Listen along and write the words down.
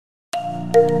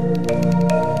Welcome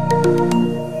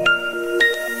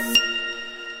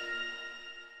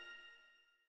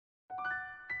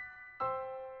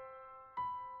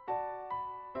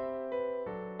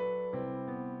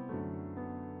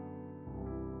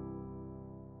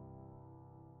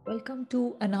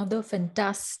to another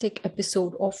fantastic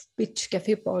episode of Pitch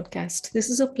Cafe podcast. This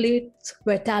is a place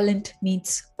where talent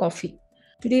meets coffee.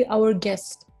 Today, our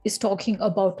guest is talking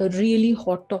about a really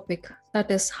hot topic,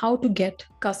 that is, how to get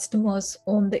customers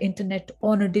on the internet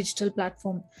on a digital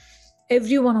platform.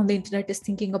 Everyone on the internet is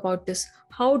thinking about this.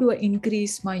 How do I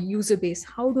increase my user base?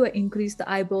 How do I increase the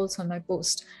eyeballs on my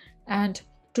post? And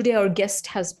today, our guest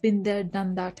has been there,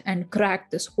 done that, and cracked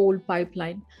this whole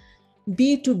pipeline.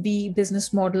 B2B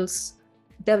business models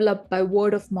developed by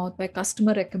word of mouth, by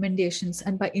customer recommendations,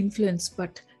 and by influence,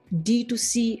 but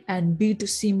D2C and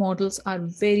B2C models are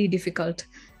very difficult.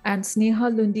 And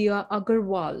Sneha Lundia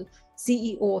Agrawal,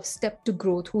 CEO of Step to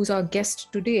Growth, who's our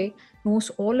guest today, knows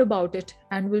all about it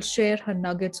and will share her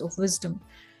nuggets of wisdom.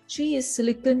 She is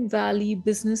Silicon Valley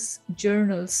Business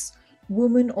Journal's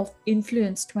Woman of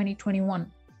Influence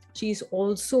 2021. She is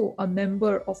also a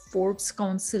member of Forbes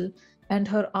Council, and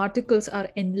her articles are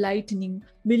enlightening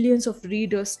millions of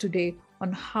readers today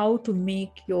on how to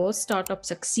make your startup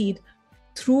succeed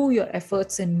through your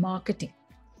efforts in marketing.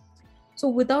 So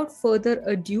without further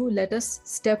ado, let us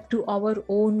step to our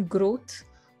own growth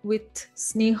with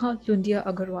Sneha Lundia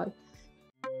Agrawal.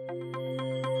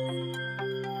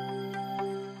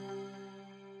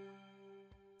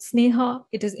 Sneha,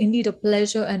 it is indeed a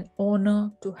pleasure and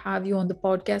honor to have you on the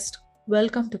podcast.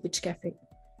 Welcome to Pitch Cafe.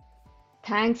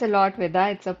 Thanks a lot, Vida.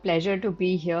 It's a pleasure to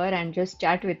be here and just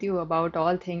chat with you about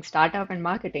all things startup and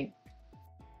marketing.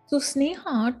 So,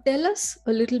 Sneha, tell us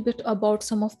a little bit about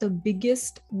some of the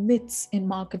biggest myths in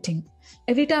marketing.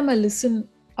 Every time I listen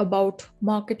about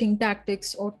marketing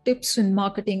tactics or tips in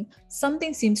marketing,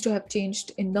 something seems to have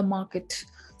changed in the market.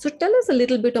 So, tell us a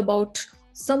little bit about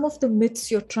some of the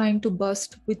myths you're trying to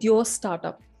bust with your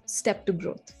startup, Step to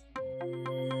Growth.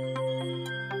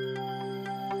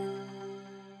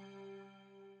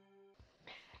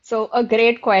 So, a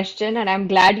great question, and I'm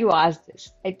glad you asked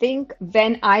this. I think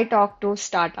when I talk to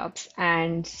startups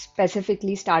and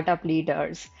specifically startup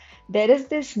leaders, there is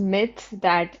this myth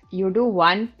that you do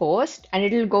one post and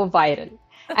it'll go viral.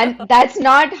 And that's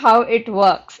not how it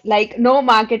works. Like, no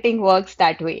marketing works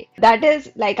that way. That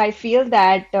is, like, I feel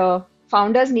that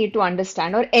founders need to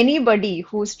understand, or anybody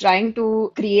who's trying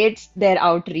to create their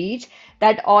outreach,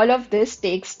 that all of this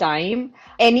takes time.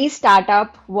 Any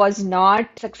startup was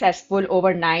not successful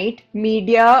overnight. In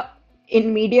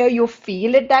media, you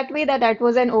feel it that way, that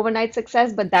was an overnight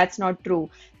success, but that's not true.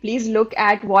 Please look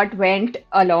at what went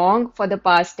along for the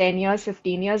past 10 years,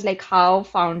 15 years, like how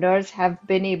founders have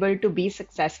been able to be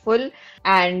successful.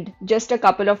 And just a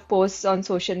couple of posts on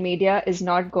social media is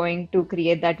not going to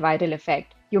create that viral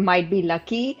effect. You might be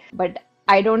lucky, but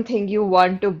I don't think you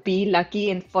want to be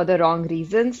lucky for the wrong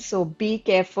reasons. So be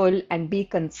careful and be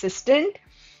consistent,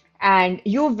 and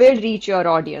you will reach your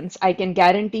audience. I can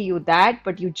guarantee you that,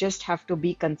 but you just have to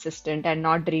be consistent and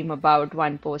not dream about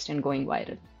one post and going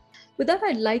viral. With that,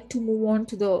 I'd like to move on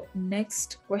to the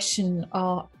next question.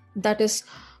 That is,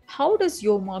 how does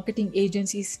your marketing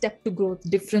agency Step to Growth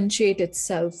differentiate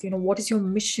itself? What is your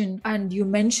mission? And you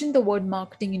mentioned the word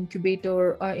marketing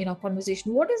incubator in our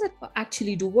conversation. What does it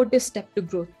actually do? What does Step to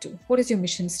Growth do? What is your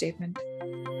mission statement?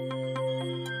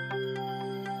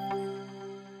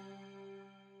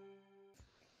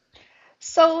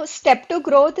 So Step to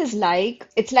Growth is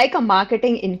it's like a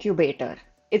marketing incubator.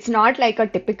 It's not like a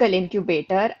typical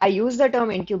incubator. I use the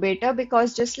term incubator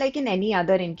because just like in any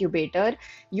other incubator,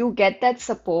 you get that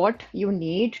support you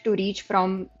need to reach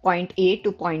from point A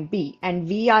to point B. And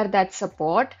we are that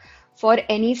support for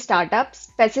any startup,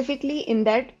 specifically in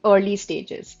that early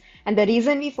stages. And the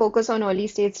reason we focus on early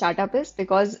stage startup is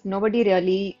because nobody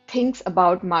really thinks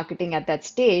about marketing at that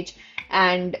stage.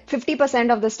 And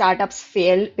 50% of the startups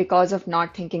fail because of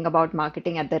not thinking about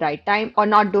marketing at the right time or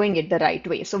not doing it the right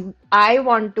way. So I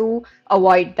want to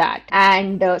avoid that.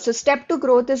 And so Step to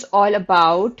Growth is all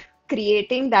about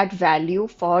creating that value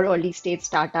for early stage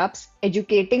startups,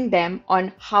 educating them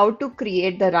on how to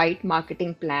create the right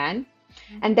marketing plan,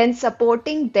 and then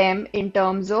supporting them in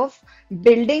terms of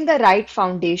building the right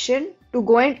foundation to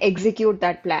go and execute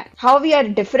that plan. How we are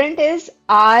different is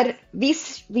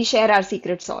we share our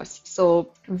secret sauce.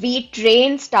 So we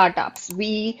train startups.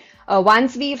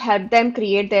 Once we've helped them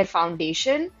create their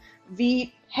foundation,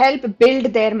 we help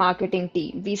build their marketing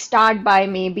team. We start by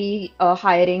maybe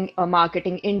hiring a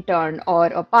marketing intern or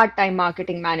a part-time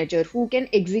marketing manager who can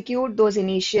execute those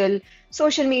initial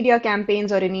social media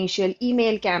campaigns or initial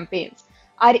email campaigns.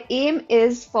 Our aim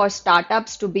is for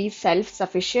startups to be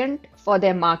self-sufficient for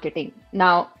their marketing.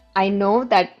 Now, I know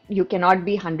that you cannot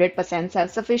be 100%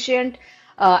 self-sufficient,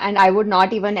 and I would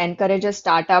not even encourage a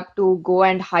startup to go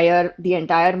and hire the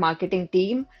entire marketing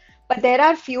team. But there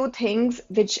are few things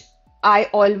which I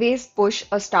always push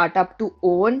a startup to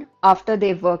own after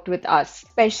they've worked with us,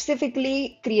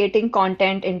 specifically creating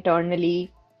content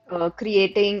internally,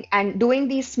 creating and doing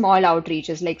these small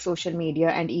outreaches like social media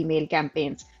and email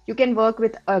campaigns. You can work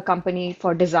with a company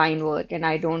for design work, and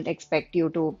I don't expect you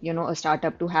to, a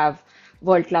startup to have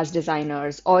world-class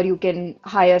designers, or you can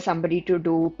hire somebody to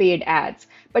do paid ads.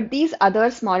 But these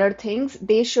other smaller things,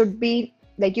 they should be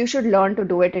like you should learn to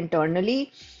do it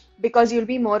internally because you'll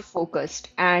be more focused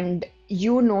and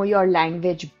you know your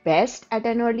language best at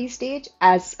an early stage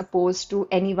as opposed to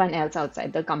anyone else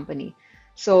outside the company.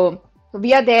 So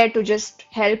we are there to just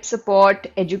help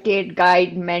support, educate,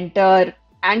 guide, mentor,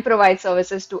 and provide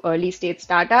services to early stage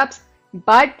startups,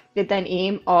 but with an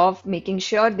aim of making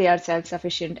sure they are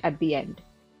self-sufficient at the end.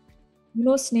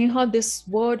 Sneha, this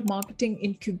word marketing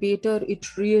incubator,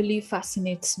 it really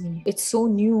fascinates me. It's so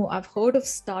new. I've heard of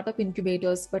startup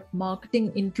incubators, but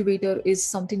marketing incubator is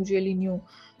something really new.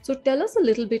 So tell us a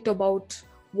little bit about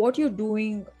what you're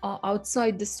doing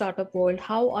outside the startup world.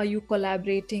 How are you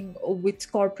collaborating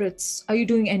with corporates? Are you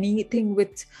doing anything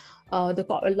with the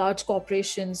large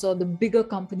corporations or the bigger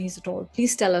companies at all?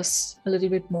 Please tell us a little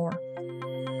bit more.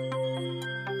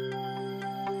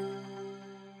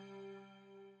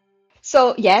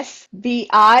 So yes, we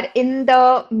are in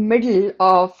the middle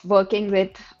of working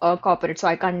with corporates. So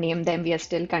I can't name them. We are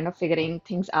still kind of figuring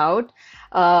things out.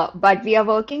 But we are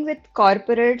working with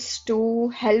corporates to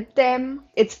help them.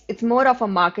 It's more of a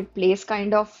marketplace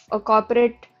kind of a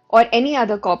corporate or any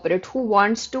other corporate who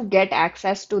wants to get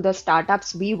access to the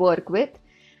startups we work with.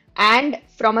 And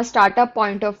from a startup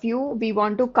point of view, we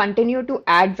want to continue to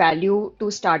add value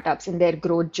to startups in their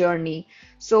growth journey.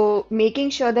 So making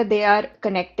sure that they are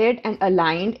connected and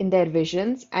aligned in their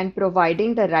visions and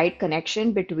providing the right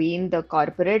connection between the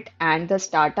corporate and the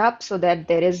startup so that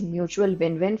there is mutual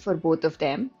win-win for both of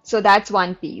them. So that's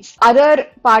one piece. Other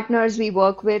partners we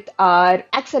work with are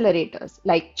accelerators,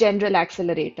 like general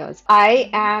accelerators.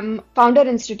 Founder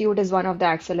Institute is one of the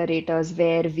accelerators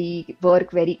where we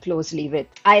work very closely with.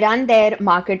 I run their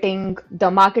the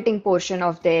marketing portion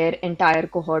of their entire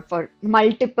cohort for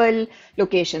multiple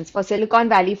locations, for Silicon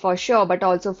Valley for sure, but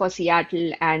also for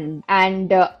Seattle. And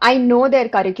I know their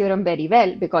curriculum very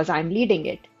well because I'm leading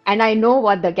it. And I know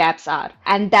what the gaps are.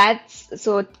 And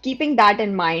so keeping that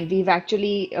in mind,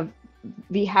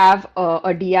 we have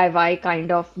a DIY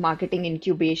kind of marketing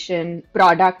incubation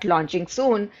product launching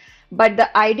soon. But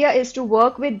the idea is to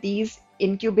work with these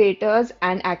incubators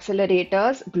and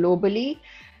accelerators globally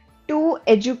to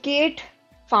educate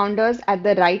founders at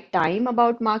the right time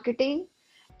about marketing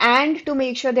and to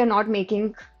make sure they're not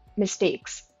making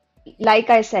mistakes. Like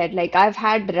I said, like I've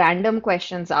had random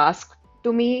questions asked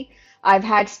to me. I've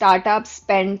had startups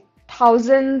spend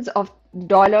thousands of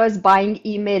dollars buying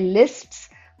email lists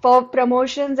for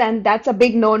promotions, and that's a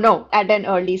big no-no at an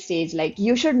early stage. Like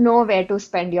you should know where to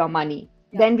spend your money.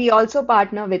 Then we also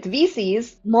partner with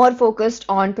VCs more focused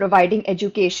on providing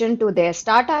education to their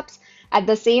startups, at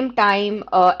the same time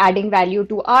adding value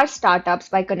to our startups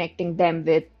by connecting them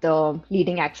with the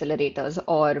leading accelerators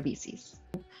or VCs.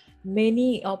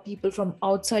 Many people from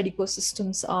outside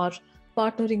ecosystems are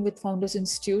partnering with Founders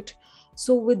Institute.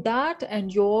 So with that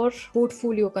and your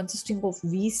portfolio consisting of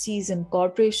VCs and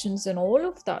corporations and all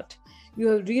of that,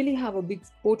 you really have a big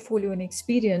portfolio and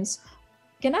experience.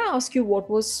 Can I ask you what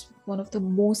was one of the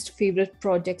most favorite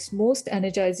projects, most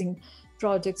energizing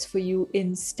projects for you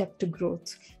in Step to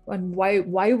Growth? And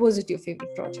why was it your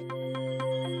favorite project?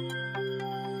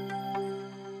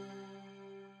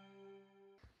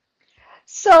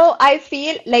 So I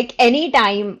feel like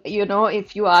anytime,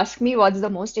 if you ask me what's the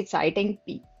most exciting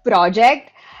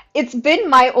project, it's been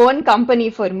my own company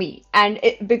for me. And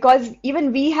because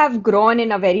even we have grown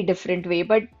in a very different way,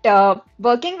 but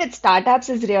working with startups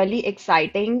is really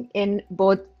exciting in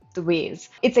both ways.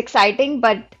 It's exciting,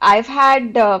 but I've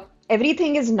had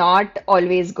everything is not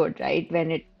always good, right?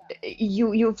 When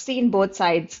you've seen both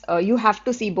sides, you have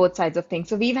to see both sides of things.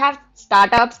 So we've had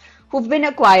startups who've been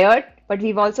acquired, but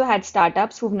we've also had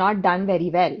startups who've not done very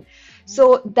well.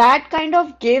 So that kind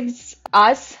of gives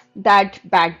us that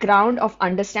background of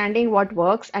understanding what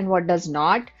works and what does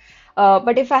not.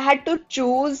 But if I had to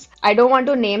choose, I don't want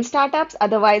to name startups,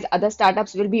 otherwise other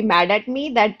startups will be mad at me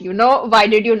that, why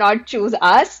did you not choose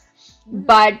us?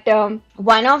 But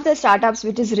one of the startups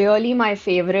which is really my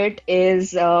favorite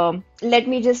is, let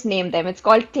me just name them. It's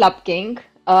called Club King.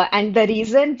 And the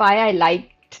reason why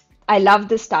I love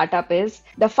this startup is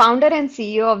the founder and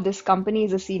CEO of this company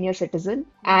is a senior citizen,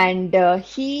 and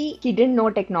he didn't know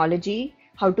technology,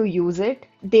 how to use it.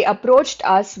 They approached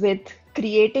us with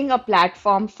creating a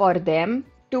platform for them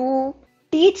to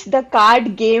teach the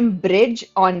card game bridge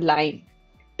online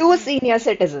to senior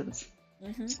citizens.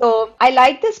 Mm-hmm. So I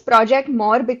like this project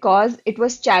more because it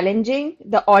was challenging.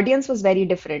 The audience was very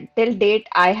different. Till date,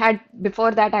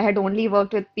 before that, I had only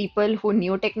worked with people who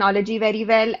knew technology very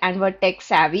well and were tech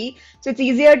savvy. So it's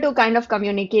easier to kind of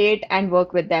communicate and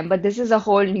work with them. But this is a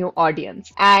whole new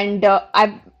audience. And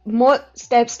I've more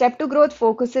step to growth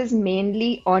focuses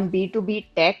mainly on B2B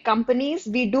tech companies.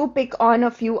 We do pick on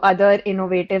a few other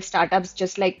innovative startups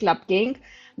just like Club King,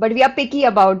 but we are picky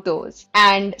about those.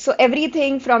 And so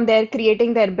everything from their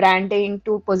creating their branding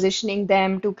to positioning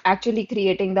them to actually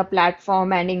creating the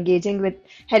platform and engaging with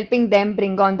helping them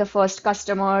bring on the first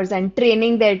customers and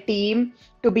training their team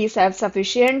to be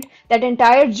self-sufficient. That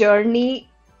entire journey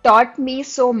taught me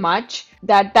so much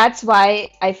that that's why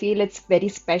I feel it's very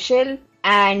special.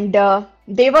 And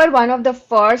they were one of the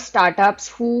first startups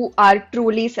who are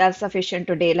truly self-sufficient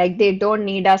today. Like they don't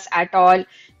need us at all.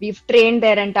 We've trained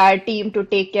their entire team to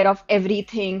take care of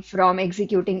everything from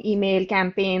executing email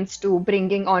campaigns to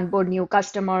bringing on board new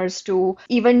customers to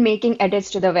even making edits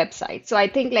to the website. So I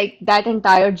think like that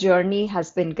entire journey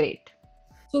has been great.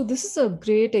 So this is a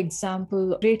great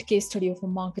example, great case study of a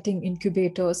marketing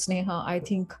incubator, Sneha, I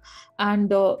think.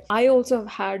 And I also have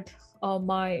had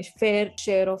my fair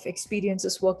share of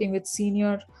experiences working with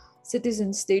senior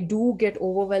citizens. They do get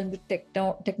overwhelmed with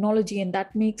technology, and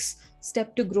that makes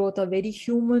Step to Growth a very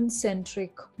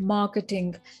human-centric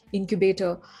marketing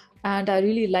incubator. And I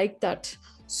really like that.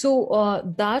 So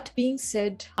that being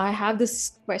said, I have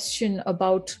this question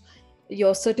about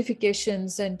your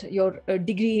certifications and your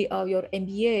degree, your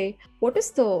MBA. What is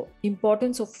the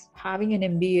importance of having an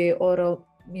MBA or a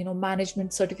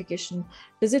management certification?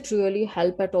 Does it really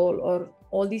help at all, or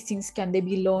all these things can they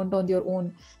be learned on their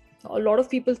own? A lot of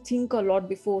people think a lot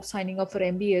before signing up for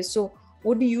MBA. So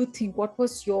what do you think? What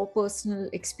was your personal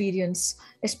experience,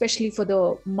 especially for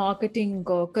the marketing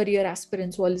career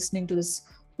aspirants who are listening to this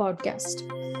podcast?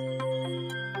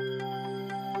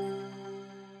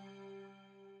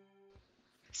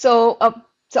 So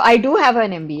I do have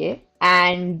an MBA,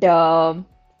 and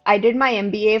I did my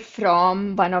MBA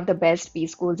from one of the best B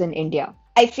schools in India.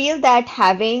 I feel that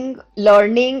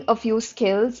learning a few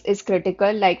skills is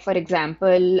critical. Like, for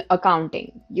example,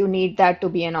 accounting. You need that to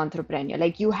be an entrepreneur.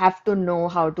 Like, you have to know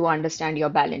how to understand your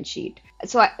balance sheet.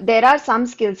 So, there are some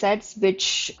skill sets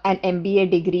which an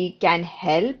MBA degree can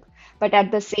help, but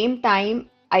at the same time,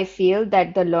 I feel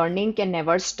that the learning can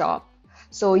never stop.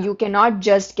 So Yeah. you cannot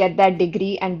just get that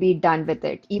degree and be done with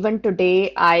it. Even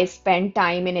today, I spend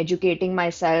time in educating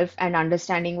myself and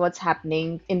understanding what's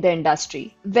happening in the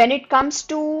industry. When it comes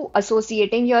to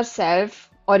associating yourself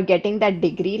or getting that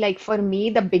degree, like for me,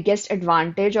 the biggest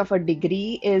advantage of a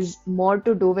degree is more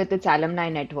to do with its alumni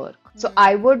network. So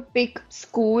I would pick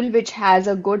school which has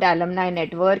a good alumni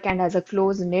network and has a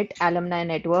close-knit alumni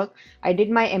network. I did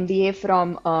my MBA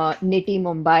from NITI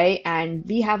Mumbai, and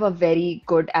we have a very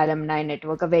good alumni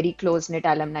network, a very close-knit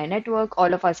alumni network.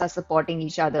 All of us are supporting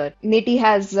each other. NITI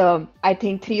has, I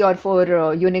think, three or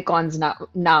four unicorns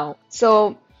now.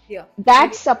 So Yeah.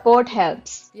 that support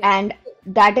helps, Yeah. and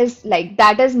that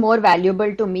is more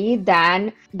valuable to me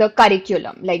than the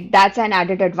curriculum. Like that's an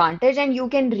added advantage, and you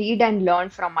can read and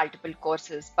learn from multiple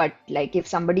courses. But like if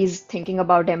somebody's thinking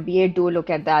about MBA, do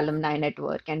look at the alumni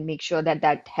network and make sure that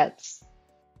that helps.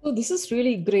 So this is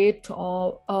really great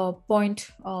point,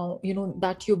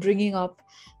 that you're bringing up.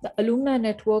 The alumni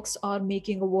networks are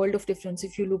making a world of difference.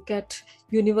 If you look at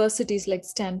universities like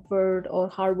Stanford or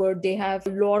Harvard, they have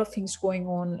a lot of things going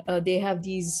on. They have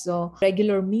these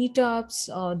regular meetups.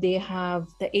 They have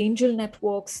the angel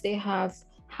networks. They have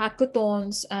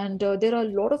hackathons, and there are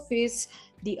a lot of ways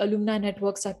the alumni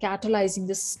networks are catalyzing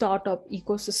this startup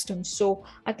ecosystem. So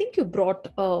I think you brought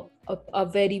a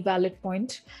very valid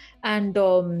point. And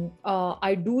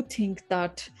I do think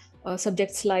that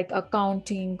subjects like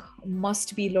accounting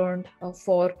must be learned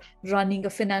for running a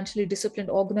financially disciplined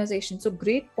organization. So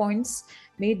great points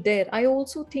made there. I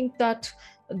also think that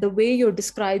the way you're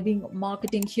describing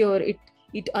marketing here,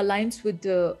 it aligns with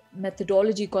the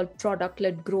methodology called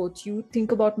product-led growth. You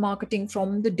think about marketing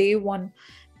from the day one,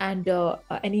 and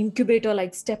an incubator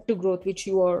like Step to Growth, which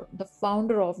you are the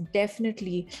founder of,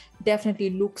 definitely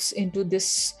looks into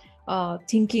this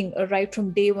thinking right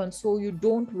from day one. So you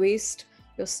don't waste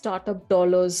your startup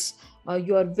dollars.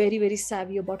 You are very, very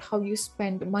savvy about how you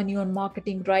spend money on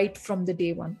marketing right from the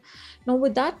day one. Now,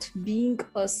 with that being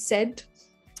said,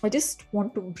 I just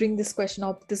want to bring this question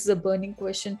up. This is a burning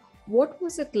question. What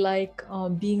was it like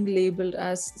being labeled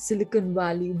as Silicon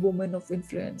Valley Woman of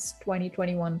Influence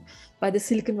 2021 by the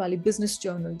Silicon Valley Business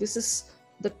Journal? This is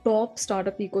the top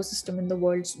startup ecosystem in the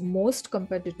world's most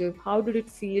competitive. How did it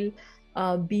feel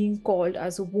being called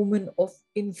as a woman of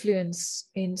influence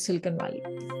in Silicon Valley?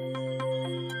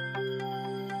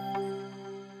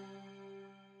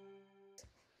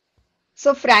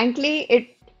 So frankly,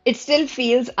 it still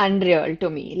feels unreal to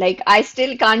me. Like I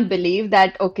still can't believe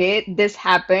that okay, this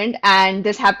happened and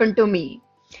this happened to me.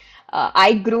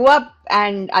 I grew up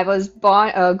and I was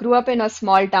born, grew up in a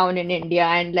small town in India,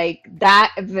 and like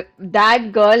that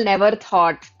girl never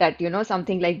thought that,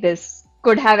 something like this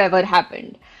could have ever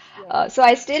happened. Yeah. So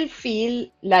I still feel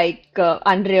like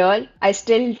unreal. I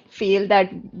still feel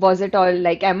that was it all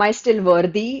like, am I still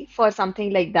worthy for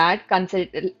something like that?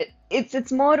 Consider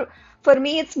it's more for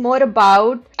me. It's more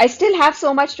about I still have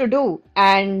so much to do,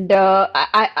 and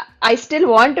I still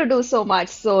want to do so much.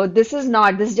 So this is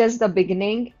just the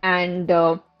beginning, and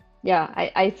yeah,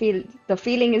 I feel the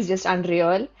feeling is just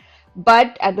unreal.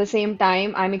 But at the same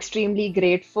time, I'm extremely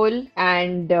grateful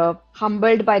and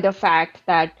humbled by the fact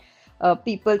that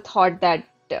people thought that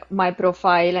my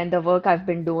profile and the work I've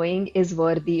been doing is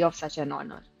worthy of such an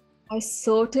honor. I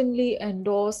certainly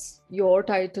endorse your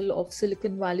title of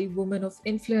Silicon Valley Woman of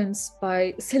Influence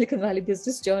by Silicon Valley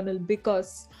Business Journal,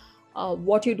 because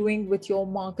what you're doing with your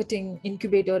marketing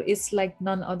incubator is like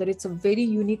none other. It's a very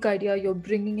unique idea. You're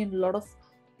bringing in a lot of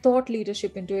thought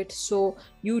leadership into it. So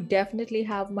you definitely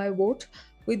have my vote.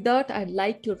 With that, I'd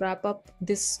like to wrap up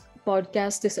this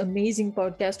podcast, this amazing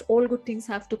podcast. All good things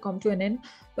have to come to an end.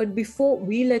 But before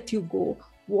we let you go,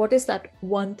 what is that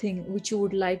one thing which you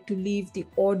would like to leave the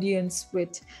audience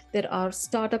with? There are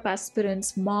startup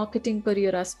aspirants, marketing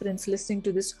career aspirants listening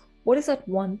to this. What is that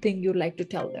one thing you'd like to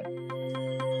tell them?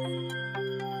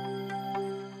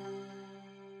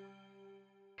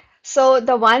 So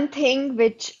the one thing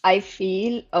which I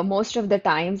feel most of the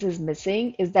times is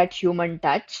missing is that human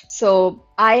touch. So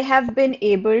I have been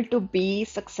able to be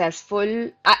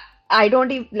successful. I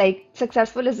don't even like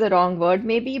successful is the wrong word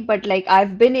maybe, but like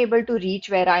I've been able to reach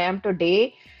where I am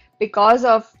today because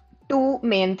of two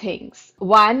main things.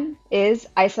 One is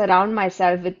I surround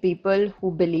myself with people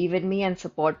who believe in me and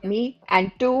support me.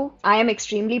 And two, I am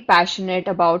extremely passionate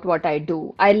about what I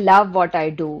do. I love what I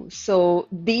do. So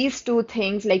these two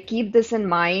things, like keep this in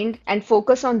mind and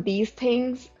focus on these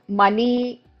things.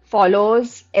 Money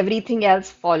follows, everything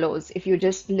else follows. If you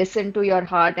just listen to your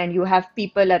heart and you have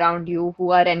people around you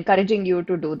who are encouraging you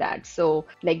to do that. So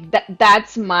like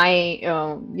that's my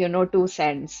 2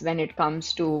 cents when it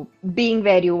comes to being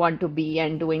where you want to be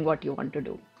and doing what you want to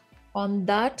do. On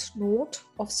that note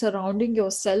of surrounding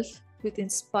yourself with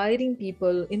inspiring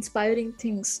people, inspiring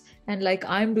things, and like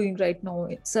I'm doing right now,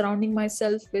 surrounding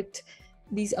myself with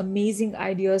these amazing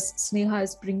ideas Sneha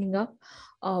is bringing up,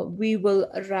 we will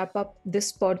wrap up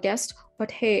this podcast. But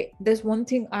hey, there's one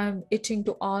thing I'm itching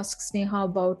to ask Sneha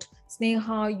about.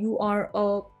 Sneha, you are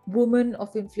a woman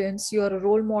of influence. You are a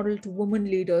role model to women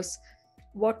leaders.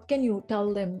 What can you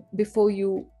tell them before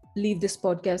you leave this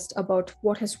podcast about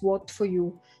what has worked for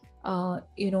you?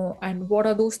 And what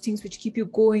are those things which keep you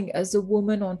going as a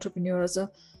woman entrepreneur, as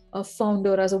a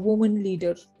founder, as a woman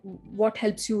leader? What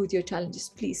helps you with your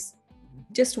challenges? Please,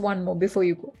 just one more before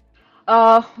you go.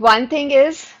 One thing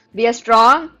is we are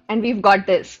strong and we've got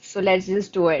this. So let's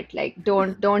just do it. Like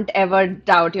don't ever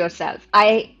doubt yourself.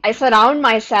 I surround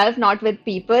myself not with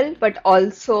people, but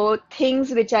also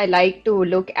things which I like to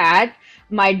look at.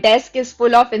 My desk is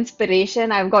full of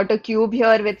inspiration. I've got a cube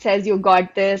here which says you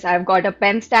got this. I've got a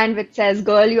pen stand which says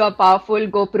girl, you are powerful,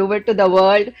 go prove it to the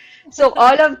world. So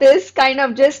all of this kind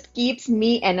of just keeps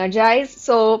me energized.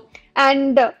 So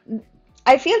and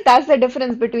I feel that's the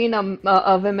difference between a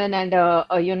woman and a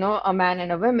man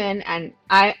and a woman, and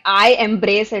I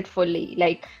embrace it fully.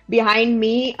 Like behind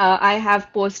me, I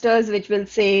have posters which will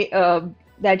say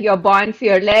that you're born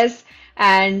fearless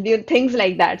and things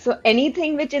like that. So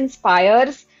anything which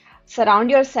inspires,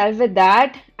 surround yourself with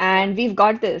that, and we've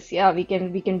got this. Yeah, we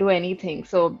can do anything.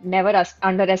 So never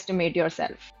underestimate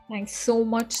yourself. Thanks so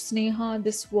much, Sneha.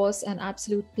 This was an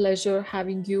absolute pleasure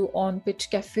having you on Pitch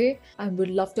Cafe. I would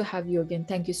love to have you again.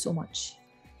 Thank you so much.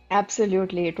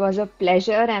 Absolutely. It was a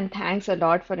pleasure, and thanks a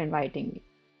lot for inviting me.